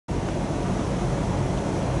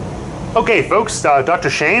Okay folks, Dr.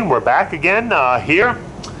 Shane, we're back again here.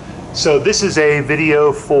 So this is a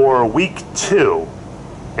video for week 2,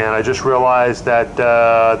 and I just realized that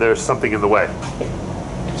there's something in the way.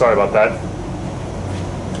 Sorry about that.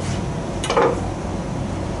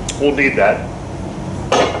 We'll need that.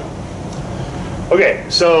 Okay,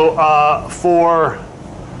 so for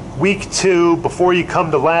week 2, before you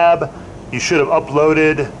come to lab, you should have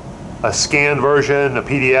uploaded a scanned version, a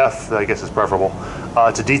PDF, I guess is preferable,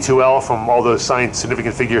 to D2L from all those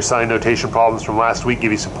significant figure sign notation problems from last week.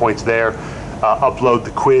 Give you some points there. Upload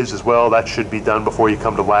the quiz as well. That should be done before you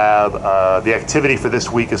come to lab. The activity for this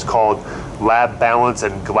week is called Lab Balance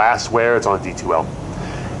and Glassware. It's on D2L.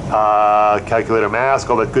 Calculator mask,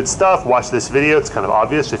 all that good stuff. Watch this video. It's kind of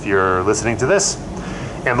obvious if you're listening to this.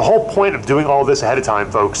 And the whole point of doing all this ahead of time,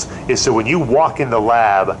 folks, is so when you walk in the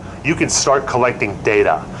lab, you can start collecting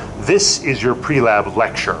data. This is your pre-lab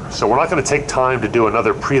lecture. So we're not going to take time to do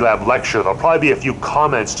another pre-lab lecture. There'll probably be a few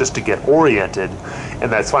comments just to get oriented,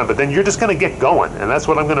 and that's fine. But then you're just going to get going, and that's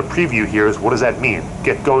what I'm going to preview here is what does that mean?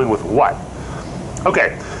 Get going with what?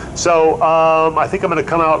 Okay, so I think I'm going to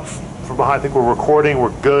come out from behind. I think we're recording,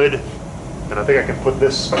 we're good. And I think I can put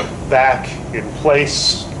this back in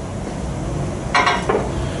place.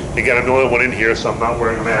 Again, I'm the only one in here, so I'm not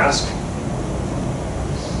wearing a mask.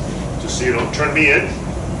 Just so you don't turn me in.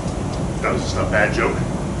 That was just a bad joke.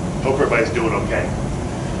 Hope everybody's doing okay.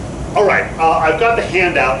 All right, I've got the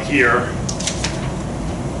handout here.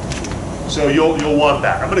 So you'll want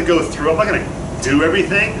that. I'm gonna go through, I'm not gonna do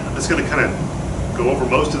everything. I'm just gonna kind of go over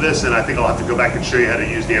most of this, and I think I'll have to go back and show you how to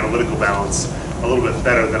use the analytical balance a little bit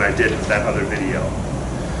better than I did with that other video.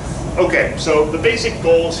 Okay, so the basic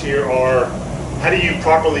goals here are, how do you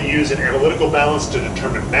properly use an analytical balance to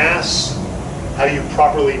determine mass? How do you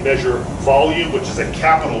properly measure volume, which is a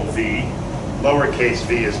capital V, lowercase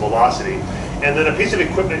v is velocity, and then a piece of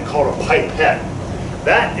equipment called a pipette.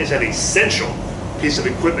 That is an essential piece of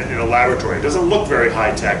equipment in a laboratory. It doesn't look very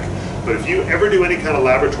high tech, but if you ever do any kind of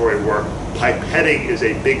laboratory work, pipetting is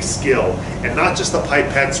a big skill. And not just the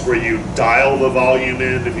pipettes where you dial the volume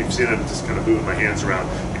in, if you've seen it, I'm just kind of moving my hands around,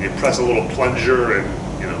 and you press a little plunger and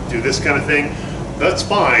do this kind of thing. That's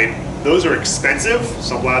fine. Those are expensive.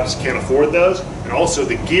 Some labs can't afford those. And also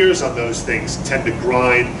the gears on those things tend to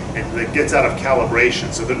grind and it gets out of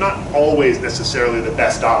calibration. So they're not always necessarily the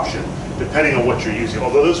best option, depending on what you're using,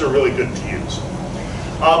 although those are really good to use.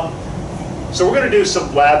 So we're going to do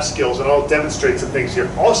some lab skills, and I'll demonstrate some things here.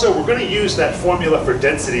 Also, we're going to use that formula for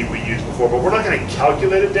density we used before, but we're not going to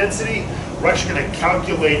calculate a density. We're actually going to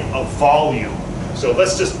calculate a volume. So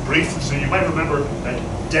let's just briefly, so you might remember that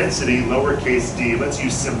density, lowercase d, let's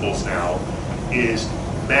use symbols now, is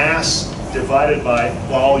mass divided by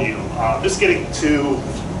volume. Just getting to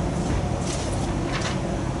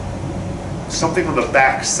something on the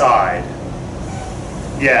back side.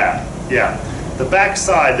 Yeah. The back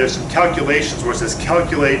side, there's some calculations where it says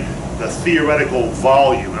calculate the theoretical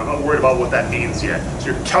volume. I'm not worried about what that means yet.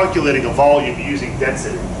 So you're calculating a volume using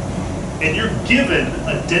density. And you're given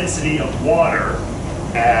a density of water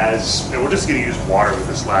as, and we're just going to use water with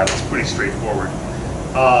this lab, it's pretty straightforward,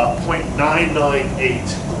 0.998.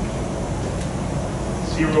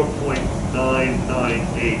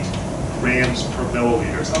 0.998 grams per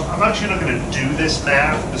milliliter. So I'm actually not going to do this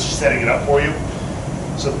math, I'm just setting it up for you.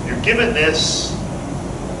 So if you're given this,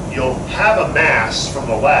 you'll have a mass from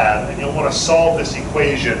the lab, and you'll want to solve this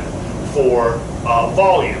equation for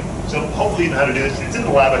volume. So hopefully you know how to do this. It's in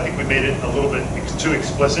the lab. I think we made it a little bit too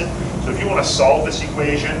explicit. So if you want to solve this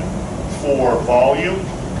equation for volume,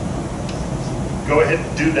 go ahead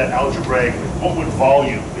and do that algebraically. What would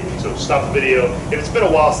volume be? So stop the video. If it's been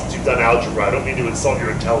a while since you've done algebra, I don't mean to insult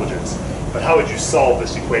your intelligence, but how would you solve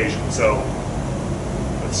this equation? So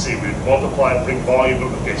let's see, we multiply and bring volume.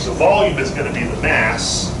 Okay, so volume is going to be the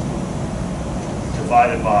mass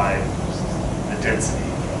divided by the density.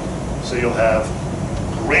 So you'll have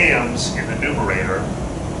grams in the numerator,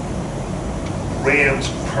 grams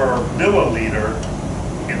per milliliter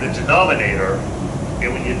in the denominator,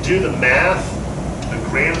 and when you do the math, the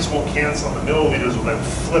grams will cancel and the milliliters will then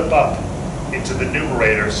flip up into the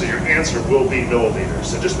numerator, so your answer will be milliliters.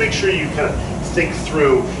 So just make sure you kind of think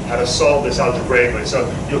through how to solve this algebraically. So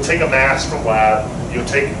you'll take a mass from lab, you'll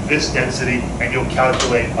take this density, and you'll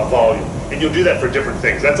calculate a volume. And you'll do that for different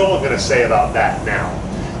things. That's all I'm going to say about that now.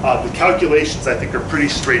 The calculations, I think, are pretty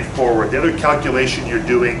straightforward. The other calculation you're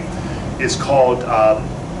doing is called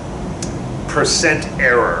percent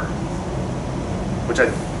error, which I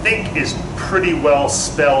think is pretty well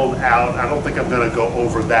spelled out. I don't think I'm going to go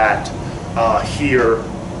over that here,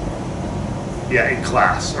 in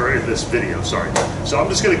class, or in this video, sorry. So I'm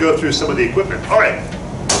just going to go through some of the equipment. All right.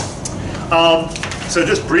 So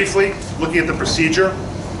just briefly, looking at the procedure,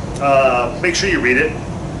 make sure you read it.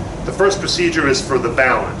 The first procedure is for the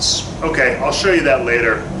balance. Okay, I'll show you that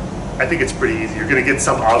later. I think it's pretty easy. You're going to get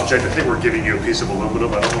some object. I think we're giving you a piece of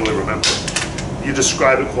aluminum. I don't really remember. You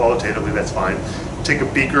describe it qualitatively, that's fine. Take a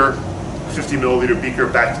beaker, 50 milliliter beaker,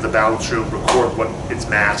 back to the balance room, record what its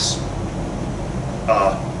mass.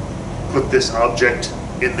 Put this object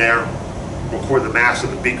in there, record the mass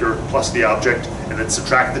of the beaker plus the object, and then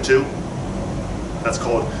subtract the two. That's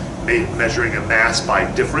called measuring a mass by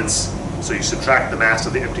difference. So you subtract the mass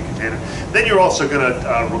of the empty container. Then you're also going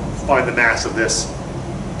to find the mass of this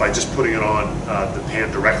by just putting it on the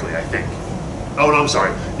pan directly, I think. Oh, no, I'm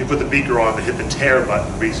sorry. You put the beaker on and hit the tare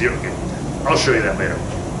button, re-zero. Okay. I'll show you that later.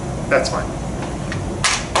 That's fine.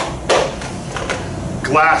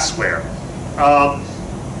 Glassware.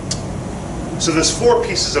 So there's 4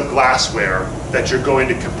 pieces of glassware that you're going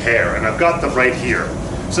to compare, and I've got them right here.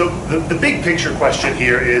 So the big picture question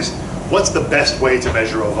here is, what's the best way to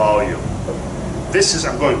measure a volume? This is,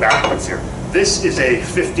 I'm going backwards here. This is a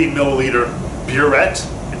 50 milliliter burette.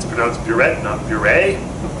 It's pronounced burette, not burette.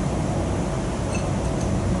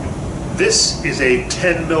 This is a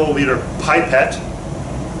 10 milliliter pipette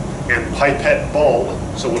and pipette bulb.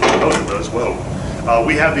 So we'll do both of those. Whoa.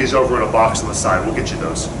 We have these over in a box on the side. We'll get you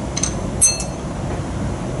those.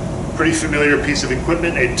 Pretty familiar piece of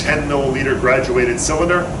equipment, a 10 milliliter graduated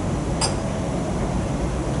cylinder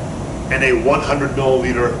and a 100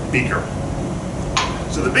 milliliter beaker.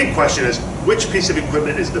 So the big question is, which piece of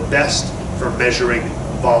equipment is the best for measuring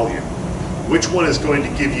volume? Which one is going to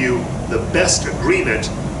give you the best agreement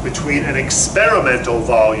between an experimental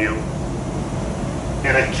volume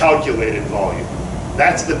and a calculated volume?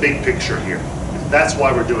 That's the big picture here. That's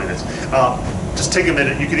why we're doing this. Just take a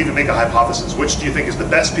minute. You can even make a hypothesis. Which do you think is the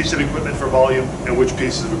best piece of equipment for volume, and which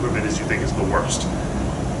piece of equipment do you think is the worst?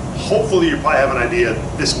 Hopefully you probably have an idea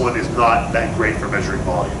this one is not that great for measuring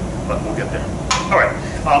volume, but we'll get there. All right,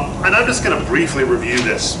 and I'm just going to briefly review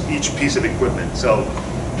this, each piece of equipment. So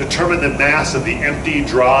determine the mass of the empty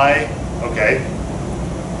dry, okay.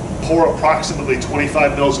 Pour approximately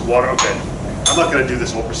 25 mils of water, okay. I'm not going to do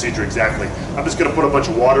this whole procedure exactly. I'm just going to put a bunch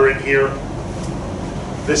of water in here.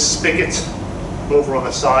 This spigot over on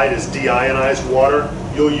the side is deionized water.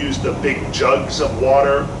 You'll use the big jugs of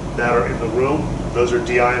water that are in the room. Those are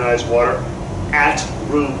deionized water at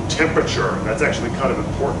room temperature. That's actually kind of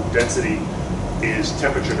important. Density is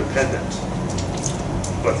temperature dependent.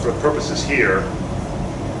 But for purposes here,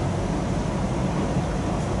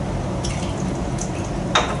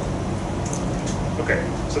 okay,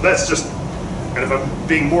 so that's just, and if I'm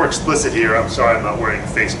being more explicit here, I'm sorry I'm not wearing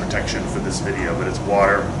face protection for this video, but it's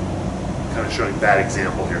water. Kind of showing that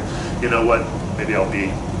example here. You know what? Maybe I'll be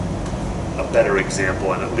a better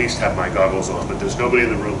example and at least have my goggles on, but there's nobody in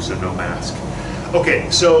the room, so no mask. Okay,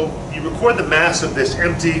 so you record the mass of this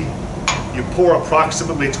empty. You pour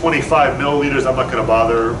approximately 25 milliliters. I'm not going to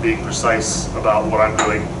bother being precise about what I'm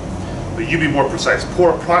doing, but you be more precise.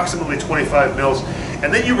 Pour approximately 25 mils,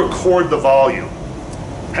 and then you record the volume.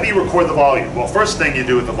 How do you record the volume? Well, first thing you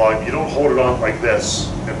do with the volume, you don't hold it on like this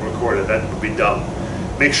and record it. That would be dumb.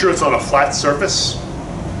 Make sure it's on a flat surface,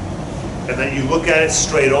 and then you look at it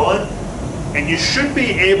straight on, and you should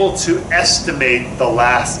be able to estimate the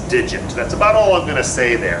last digit. That's about all I'm going to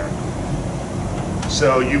say there.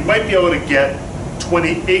 So you might be able to get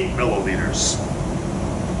 28 milliliters,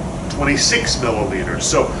 26 milliliters.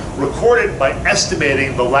 So record it by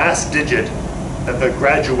estimating the last digit that the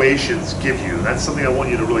graduations give you. That's something I want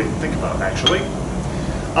you to really think about, actually.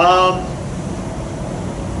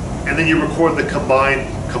 And then you record the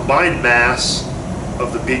combined mass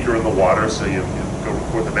of the beaker and the water. So you go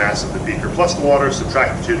record the mass of the beaker plus the water,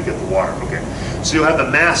 subtract the two to get the water. Okay, so you'll have the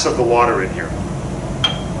mass of the water in here.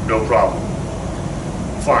 No problem.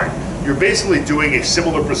 Fine. You're basically doing a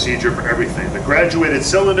similar procedure for everything. The graduated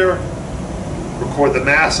cylinder, record the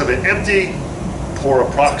mass of it empty, pour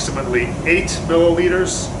approximately 8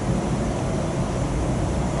 milliliters.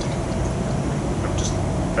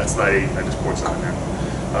 That's not 8, I just poured some in there.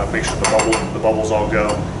 Make sure the bubbles all go,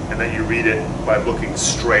 and then you read it by looking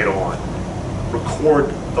straight on. Record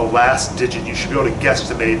the last digit. You should be able to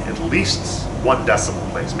guesstimate at least 1 decimal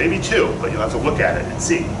place, maybe 2, but you'll have to look at it and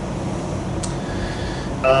see.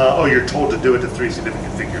 Oh, you're told to do it to 3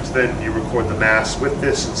 significant figures. Then you record the mass with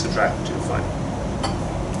this and subtract the 2.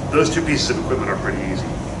 Fine. Those 2 pieces of equipment are pretty easy.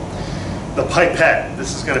 The pipette,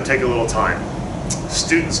 this is going to take a little time.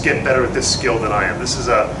 Students get better at this skill than I am. This is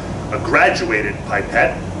a graduated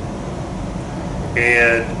pipette,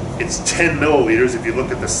 and it's 10 milliliters if you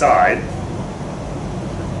look at the side.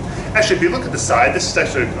 Actually, if you look at the side, this is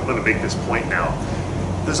actually, I'm going to make this point now.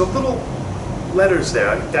 There's a little letters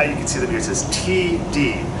there. Now you can see them here. It says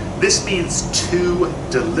TD. This means to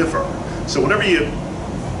deliver. So whenever you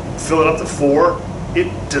fill it up to 4,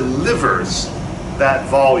 it delivers that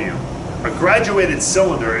volume. A graduated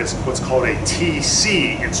cylinder is what's called a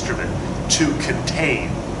TC instrument, to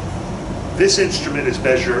contain. This instrument is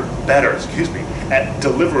better, at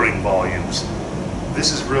delivering volumes.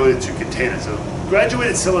 This is really to contain it. So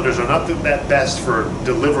graduated cylinders are not that best for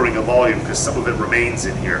delivering a volume because some of it remains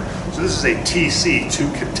in here. So this is a TC,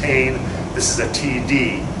 to contain. This is a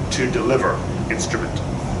TD, to deliver instrument.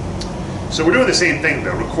 So we're doing the same thing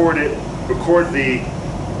though. Record the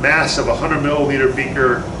mass of a 100 milliliter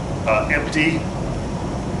beaker empty,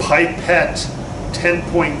 pipette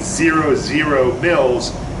 10.00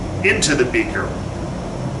 mils into the beaker.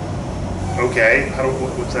 Okay,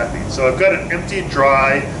 what's that mean? So I've got an empty,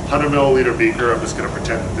 dry 100 milliliter beaker. I'm just going to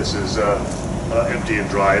pretend that this is empty and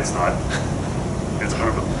dry. It's not. It's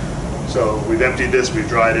 100 ml. So we've emptied this, we've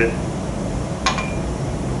dried it,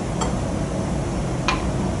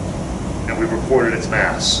 and we've recorded its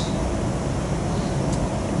mass.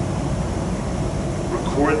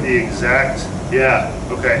 Record the exact,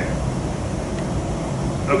 okay.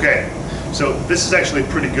 Okay, so this is actually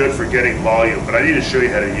pretty good for getting volume, but I need to show you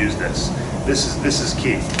how to use this. This is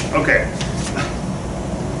key. Okay,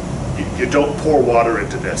 you don't pour water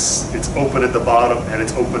into this. It's open at the bottom and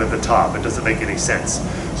it's open at the top. It doesn't make any sense.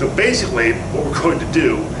 So basically, what we're going to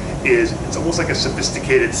do is, it's almost like a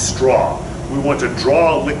sophisticated straw. We want to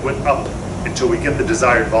draw a liquid up until we get the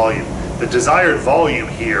desired volume. The desired volume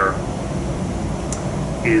here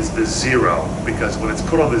is the 0, because when it's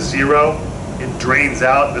put on the 0, it drains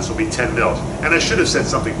out. This will be 10 mils. And I should have said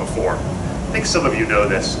something before. I think some of you know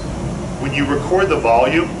this. When you record the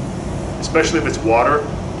volume, especially if it's water,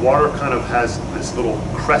 water kind of has this little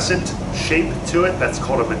crescent shape to it. That's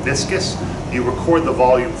called a meniscus. You record the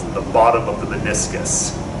volume from the bottom of the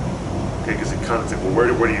meniscus. Okay, because it kind of like,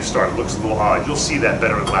 well, where do you start? It looks a little odd. You'll see that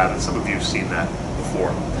better in lab, and some of you have seen that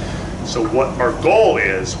before. So what our goal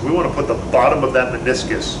is, we want to put the bottom of that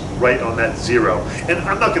meniscus right on that 0. And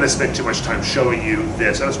I'm not going to spend too much time showing you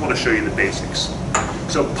this. I just want to show you the basics.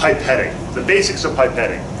 So pipetting, the basics of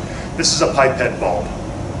pipetting. This is a pipette bulb.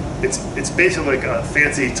 It's basically like a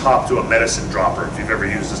fancy top to a medicine dropper. If you've ever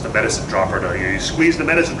used this, the medicine dropper, you squeeze the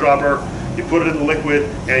medicine dropper, you put it in the liquid,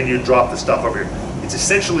 and you drop the stuff over here. It's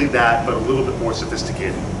essentially that, but a little bit more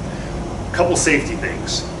sophisticated. A couple safety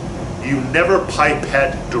things. You never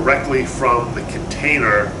pipette directly from the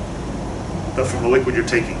container, from the liquid you're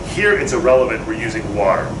taking. Here it's irrelevant, we're using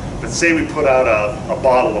water. But say we put out a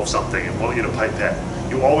bottle of something and want you to pipette.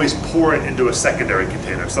 You always pour it into a secondary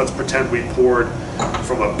container. So let's pretend we poured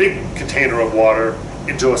from a big container of water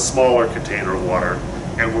into a smaller container of water,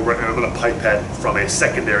 and I'm going to pipette from a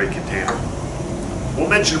secondary container. We'll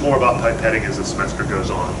mention more about pipetting as the semester goes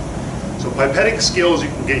on. So pipetting skills, you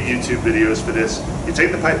can get YouTube videos for this. You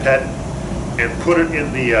take the pipette and put it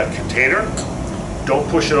in the container. Don't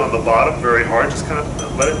push it on the bottom very hard, just kind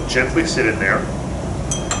of let it gently sit in there.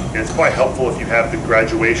 And it's quite helpful if you have the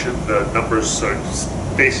graduation, the numbers are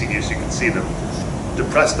facing you so you can see them.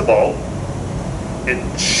 Depress the bulb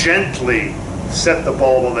and gently set the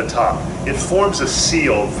bulb on the top. It forms a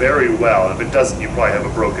seal very well. If it doesn't, you probably have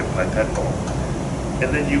a broken pipette bulb.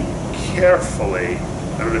 And then you carefully,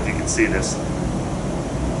 I don't know if you can see this,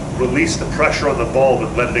 release the pressure on the bulb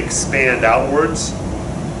and let it expand outwards,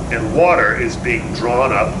 and water is being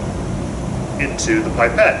drawn up into the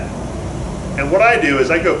pipette. And what I do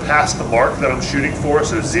is I go past the mark that I'm shooting for,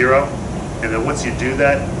 so 0, and then once you do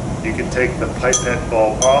that, you can take the pipette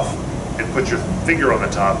bulb off and put your finger on the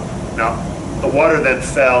top. Now, the water then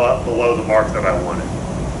fell up below the mark that I wanted.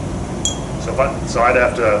 So I'd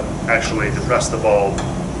have to actually depress the bulb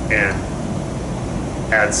and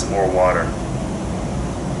add some more water.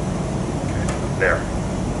 Okay, there.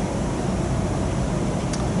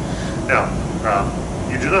 Now,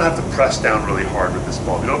 you do not have to press down really hard with this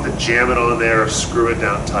bulb. You don't have to jam it on there or screw it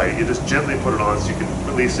down tight. You just gently put it on so you can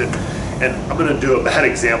release it. And I'm going to do a bad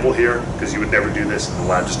example here because you would never do this in the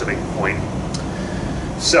lab, just to make a point.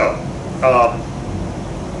 So,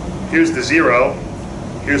 here's the 0.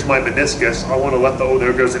 Here's my meniscus. I want to let oh,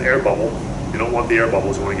 there goes an air bubble. You don't want the air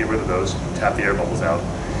bubbles. You want to get rid of those. Tap the air bubbles out.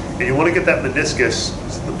 And you want to get that meniscus,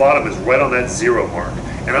 the bottom is right on that 0 mark.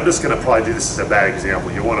 And I'm just going to probably do this as a bad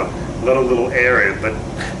example. You want to let a little air in, but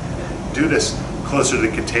do this closer to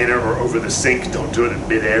the container or over the sink. Don't do it in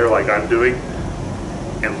midair like I'm doing.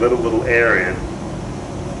 And let a little air in.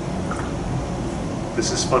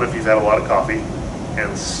 This is fun if you've had a lot of coffee.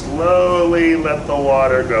 And slowly let the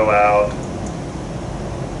water go out.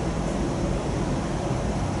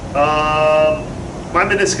 My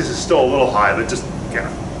meniscus is still a little high, but just,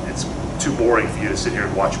 it's too boring for you to sit here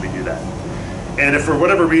and watch me do that. And if for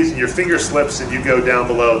whatever reason your finger slips and you go down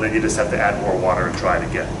below, then you just have to add more water and try it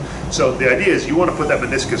again. So the idea is you want to put that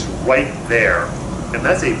meniscus right there, and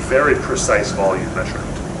that's a very precise volume measurement.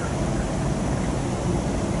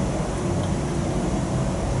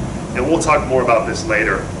 And we'll talk more about this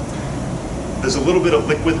later. There's a little bit of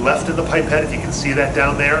liquid left in the pipette, if you can see that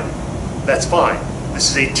down there. That's fine. This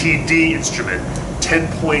is a TD instrument,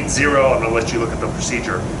 10.0. I'm going to let you look at the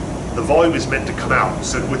procedure. The volume is meant to come out.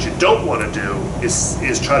 So what you don't want to do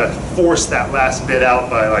is try to force that last bit out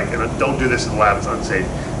by and don't do this in the lab, it's unsafe,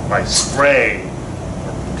 by spraying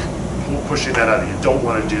or pushing that out. You don't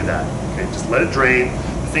want to do that. Okay, just let it drain.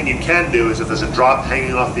 The thing you can do is if there's a drop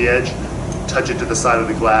hanging off the edge, touch it to the side of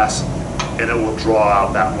the glass, and it will draw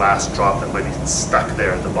out that last drop that might be stuck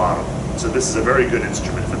there at the bottom. So this is a very good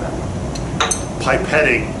instrument for that.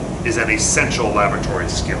 Pipetting is an essential laboratory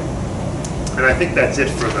skill. And I think that's it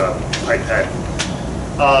for the pipette.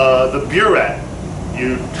 The burette,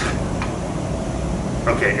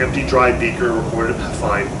 empty dry beaker, recorded,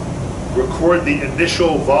 fine. Record the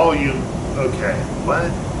initial volume, okay,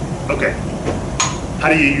 what? Okay, how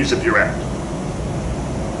do you use a burette?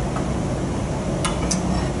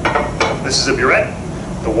 This is a burette.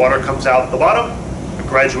 The water comes out the bottom. A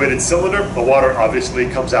graduated cylinder, the water obviously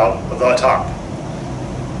comes out the top.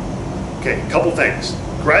 Okay, a couple things.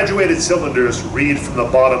 Graduated cylinders read from the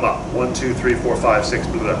bottom up. 1, 2, 3, 4, 5, 6,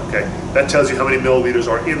 blah, blah, okay? That tells you how many milliliters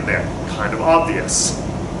are in there. Kind of obvious.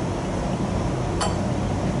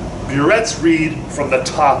 Burettes read from the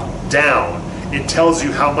top down. It tells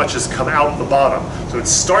you how much has come out the bottom. So it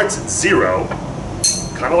starts at 0,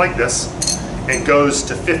 kind of like this, and goes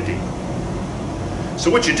to 50.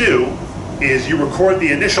 So what you do is you record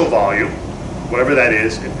the initial volume, whatever that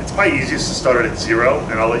is. It's probably easiest to start it at 0,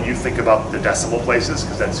 and I'll let you think about the decimal places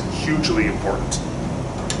because that's hugely important.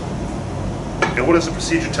 And what does the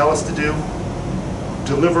procedure tell us to do?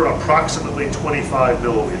 Deliver approximately 25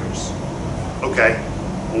 milliliters. Okay,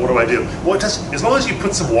 well, what do? Well, as long as you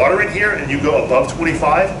put some water in here and you go above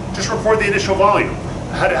 25, just record the initial volume.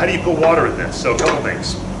 How do you put water in this? So a couple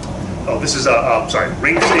things. Oh, this is a,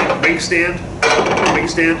 ring stand,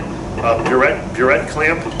 burette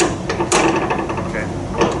clamp. Okay,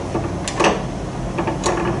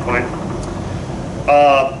 fine.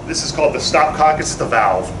 This is called the stopcock. It's the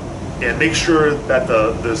valve, and make sure that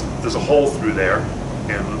there's a hole through there,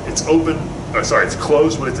 and it's open. Or sorry, it's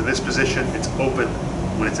closed when it's in this position. It's open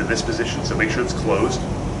when it's in this position. So make sure it's closed.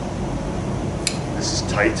 This is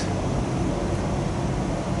tight.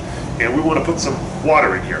 And we want to put some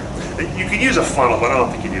water in here. You can use a funnel, but I don't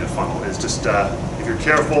think you need a funnel. It's just, if you're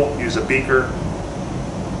careful, use a beaker.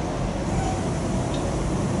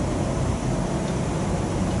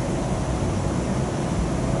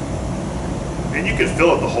 And you can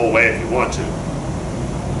fill it the whole way if you want to.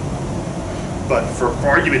 But for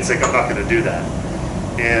argument's sake, I'm not going to do that.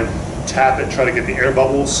 And tap it, try to get the air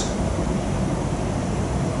bubbles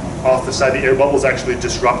off the side. The air bubbles actually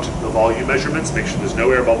disrupt the volume measurements. Make sure there's no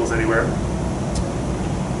air bubbles anywhere.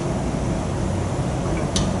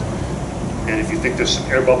 And if you think there's some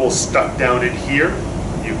air bubbles stuck down in here,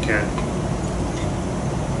 you can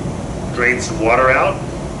drain some water out.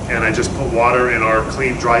 And I just put water in our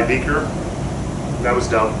clean, dry beaker. That was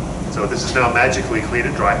dumb. So this is now magically clean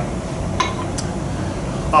and dry.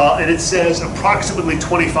 And it says approximately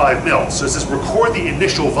 25 mils. So it says record the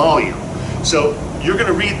initial volume. So you're going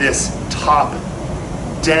to read this top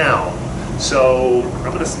down. So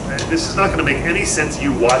this is not going to make any sense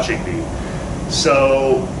you watching me.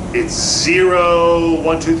 So it's 0,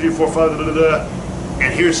 1, 2, 3, 4, 5, blah, blah, blah,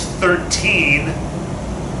 and here's 13.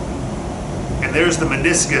 And there's the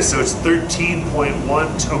meniscus, so it's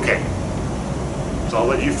 13.1. Okay. So I'll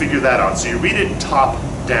let you figure that out. So you read it top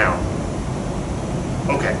down.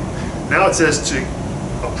 Okay. Now it says to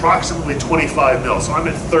approximately 25 mils. So I'm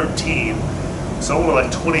at 13. So I'm going to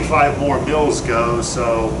let 25 more mils go.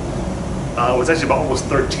 So it's actually about almost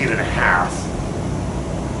 13 and a half.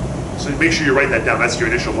 So make sure you write that down. That's your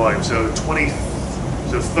initial volume. So 13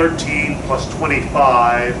 plus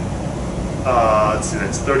 25. Let's see,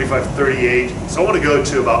 that's 35, 38. So I want to go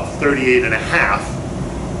to about 38 and a half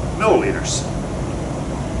milliliters.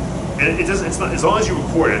 And it doesn't. It's not, as long as you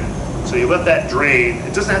record it. So you let that drain.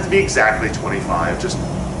 It doesn't have to be exactly 25. Just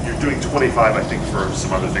you're doing 25, I think, for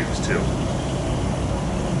some other things too.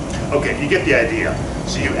 Okay, you get the idea.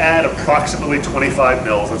 So you add approximately 25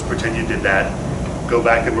 mils. Let's pretend you did that. Go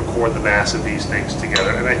back and record the mass of these things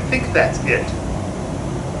together. And I think that's it.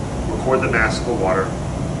 Record the mass of the water.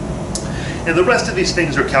 And the rest of these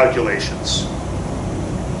things are calculations.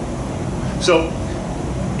 So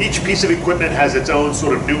Each piece of equipment has its own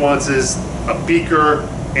sort of nuances. A beaker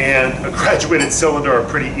and a graduated cylinder are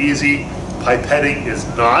pretty easy. Pipetting is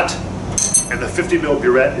not. And the 50 mil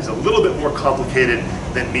burette is a little bit more complicated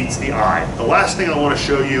than meets the eye. The last thing I want to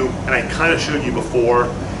show you, and I kind of showed you before,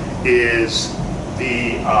 is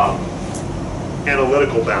the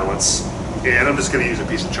analytical balance. And I'm just going to use a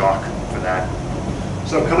piece of chalk for that.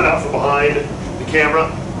 So coming out from behind the camera,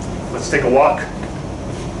 let's take a walk.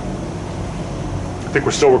 I think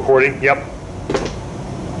we're still recording, yep.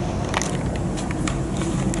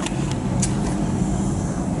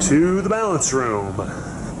 To the balance room.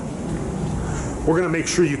 We're gonna make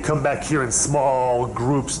sure you come back here in small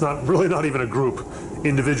groups, not even a group,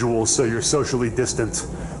 individuals, so you're socially distant.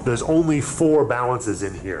 There's only 4 balances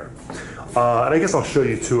in here. And I guess I'll show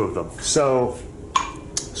you 2 of them. So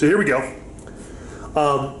here we go.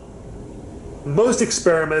 Most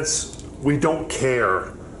experiments, we don't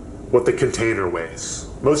care what the container weighs.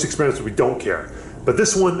 Most experiments, we don't care. But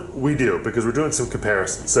this one, we do, because we're doing some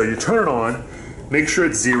comparisons. So you turn it on, make sure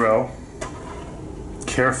it's 0.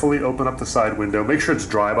 Carefully open up the side window. Make sure it's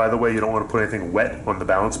dry, by the way. You don't want to put anything wet on the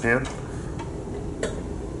balance pan.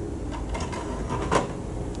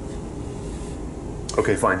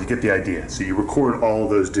 Okay, fine, you get the idea. So you record all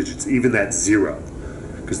those digits, even that 0,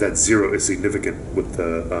 because that 0 is significant with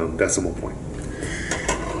the decimal point.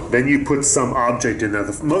 Then you put some object in there.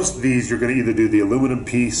 Most of these, you're going to either do the aluminum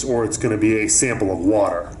piece or it's going to be a sample of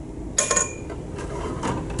water.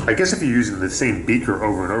 I guess if you're using the same beaker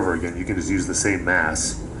over and over again, you can just use the same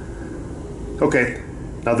mass. Okay,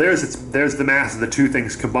 now there's the mass of the 2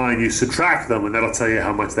 things combined. You subtract them, and that'll tell you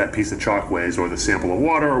how much that piece of chalk weighs, or the sample of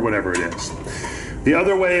water, or whatever it is. The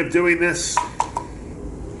other way of doing this,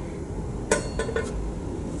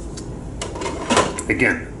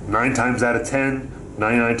 again, 9 times out of 10,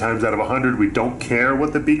 99 times out of 100, we don't care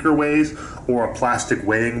what the beaker weighs, or a plastic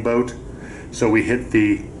weighing boat. So we hit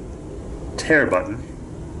the tare button,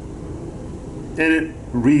 and it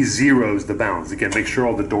re-zeros the balance. Again, make sure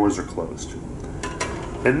all the doors are closed.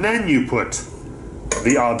 And then you put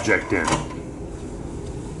the object in.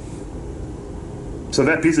 So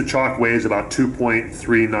that piece of chalk weighs about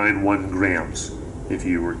 2.391 grams, if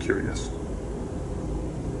you were curious.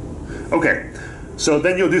 Okay, so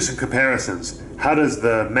then you'll do some comparisons. How does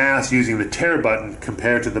the mass using the tare button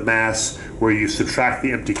compare to the mass where you subtract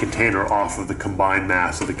the empty container off of the combined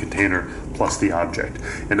mass of the container plus the object?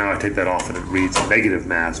 And now I take that off and it reads negative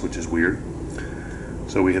mass, which is weird.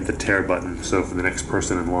 So we hit the tare button, so for the next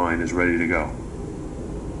person in line is ready to go.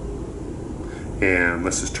 And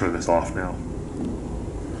let's just turn this off now.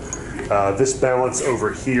 This balance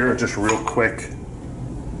over here, just real quick,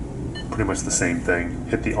 pretty much the same thing.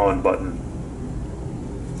 Hit the on button.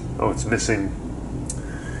 Oh, it's missing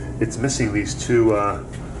these 2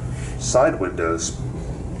 side windows.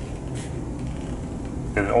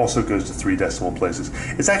 And it also goes to 3 decimal places.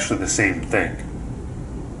 It's actually the same thing.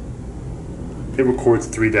 It records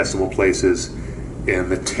 3 decimal places,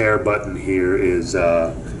 and the tare button here is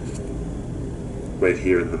right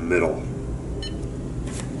here in the middle.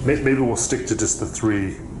 Maybe we'll stick to just the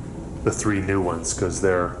three new ones, because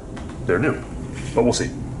they're new, but we'll see.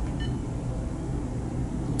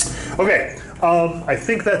 Okay, I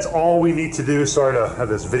think that's all we need to do. Sorry to have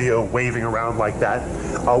this video waving around like that.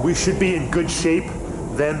 We should be in good shape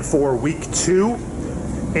then for week 2,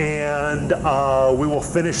 and we will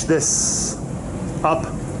finish this up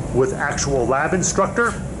with actual lab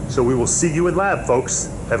instructor. So we will see you in lab, folks.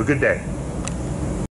 Have a good day.